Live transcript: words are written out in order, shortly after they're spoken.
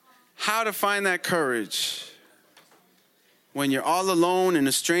how to find that courage when you're all alone in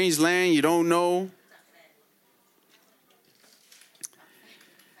a strange land you don't know.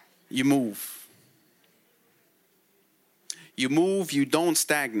 You move. You move, you don't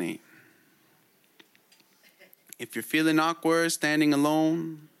stagnate. If you're feeling awkward, standing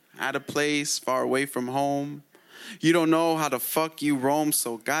alone, at a place far away from home, you don't know how the fuck you roam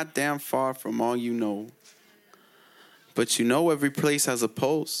so goddamn far from all you know. But you know every place has a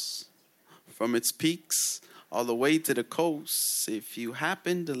pulse, from its peaks all the way to the coast. If you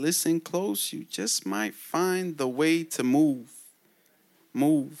happen to listen close, you just might find the way to move.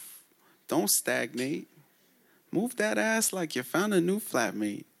 Move. Don't stagnate. Move that ass like you found a new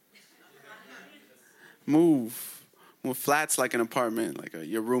flatmate. Move. Move flats like an apartment, like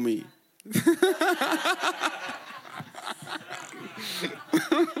your roomie.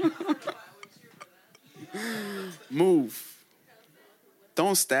 Move.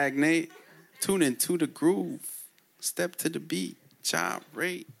 Don't stagnate. Tune into the groove. Step to the beat. Chop,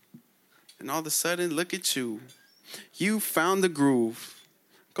 rate. And all of a sudden, look at you. You found the groove.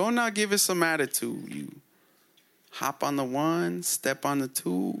 Go now, give it some attitude. You hop on the 1, step on the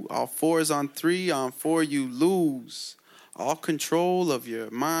 2. All 4s on 3. On 4, you lose all control of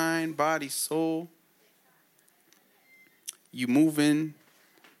your mind, body, soul. You moving,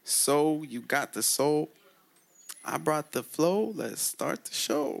 so you got the soul. I brought the flow. Let's start the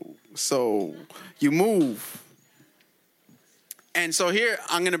show. So you move. And so here,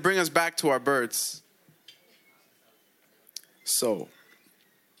 I'm going to bring us back to our birds. So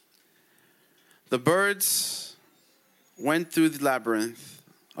the birds went through the labyrinth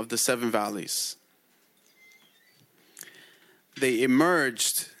of the 7 valleys. They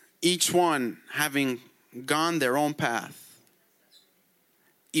emerged, each one having gone their own path,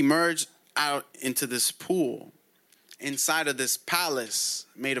 emerged out into this pool inside of this palace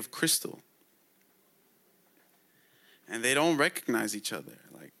made of crystal. And they don't recognize each other.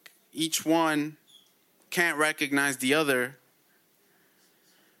 Like, each one can't recognize the other,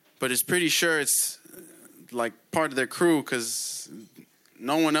 but it's pretty sure it's like part of their crew because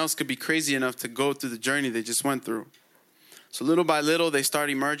no one else could be crazy enough to go through the journey they just went through. So little by little, they start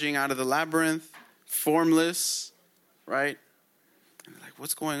emerging out of the labyrinth, formless, right? And they're like,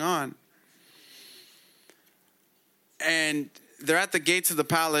 what's going on? And they're at the gates of the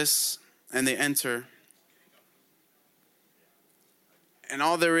palace, and they enter. And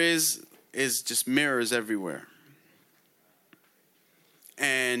all there is just mirrors everywhere.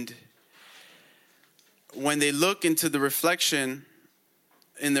 And when they look into the reflection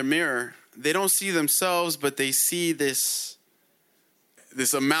in their mirror, they don't see themselves, but they see this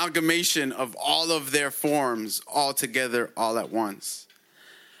amalgamation of all of their forms all together, all at once.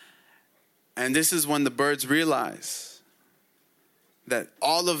 And this is when the birds realize that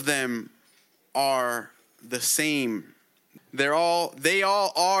all of them are the same. They all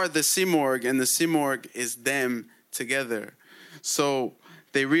are the Simorg, and the Simorg is them together. So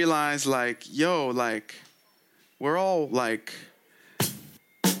they realize, like, yo, like, we're all like one.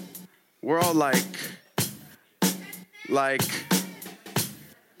 We're all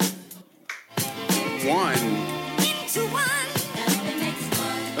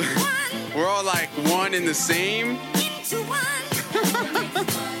like one in the same.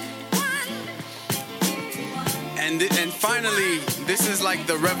 And finally, this is like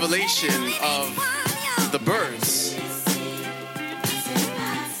the revelation of the birds.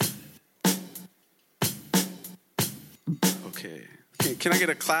 Okay. Can I get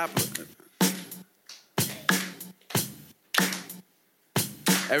a clap?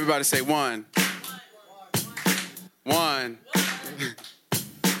 Everybody say one. One.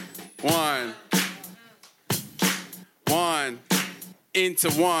 One. One. Into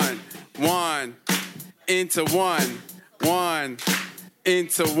one. One. Into one. One.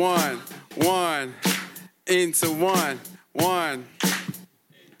 Into one. One. Into one. One.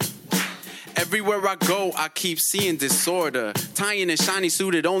 Everywhere I go, I keep seeing disorder. Tying a shiny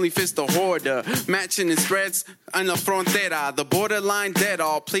suit, it only fits the hoarder. Matching in spreads on the frontera. The borderline dead,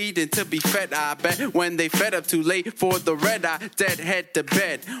 all pleading to be fed. I bet when they fed up too late for the red eye. Dead head to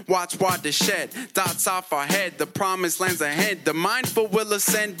bed, watch water shed. Dots off our head, the promised land's ahead. The mindful will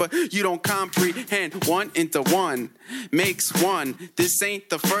ascend, but you don't comprehend. One into one makes one. This ain't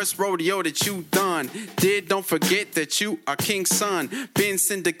the first rodeo that you done. Don't forget that you are King's son. Been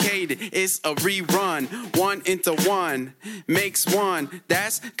syndicated, it's a rerun. One into one makes one.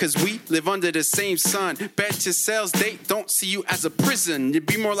 That's cause we live under the same sun. Bet your cells, they don't see you as a prison. You'd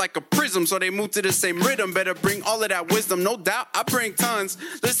be more like a prism, so they move to the same rhythm. Better bring all of that wisdom, no doubt. I bring tons.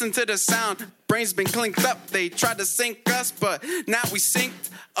 Listen to the sound. Brains been clinked up. They tried to sink us, but now we synced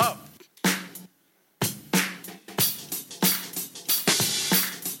up.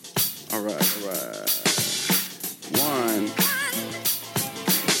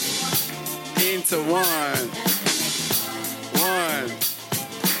 into one. One.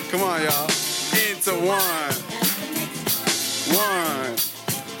 Come on, y'all. Into one. One.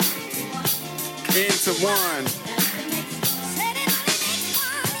 Into one.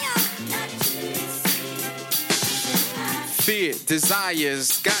 Fear,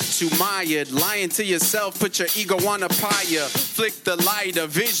 desires, got you mired. Lying to yourself, put your ego on a pyre. Flick the lighter,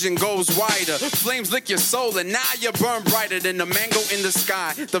 vision goes wider. Flames lick your soul and now you burn brighter than the mango in the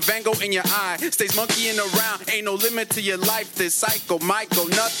sky. The Van Gogh in your eye stays monkeying around. Ain't no limit to your life, this psycho Michael,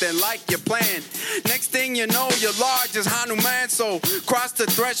 nothing like your plan. Next thing you know, you're large as Hanuman. So cross the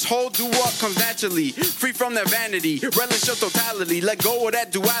threshold, do what comes naturally. Free from that vanity, relish your totality. Let go of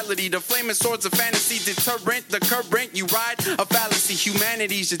that duality. The flaming swords of fantasy, deterrent, the current you ride. A fallacy,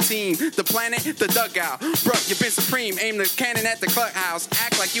 humanity's your team. The planet, the dugout. Bruh, you've been supreme. Aim the cannon at the clubhouse.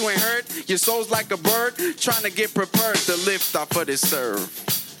 Act like you ain't heard. Your soul's like a bird, trying to get prepared to lift off of this serve.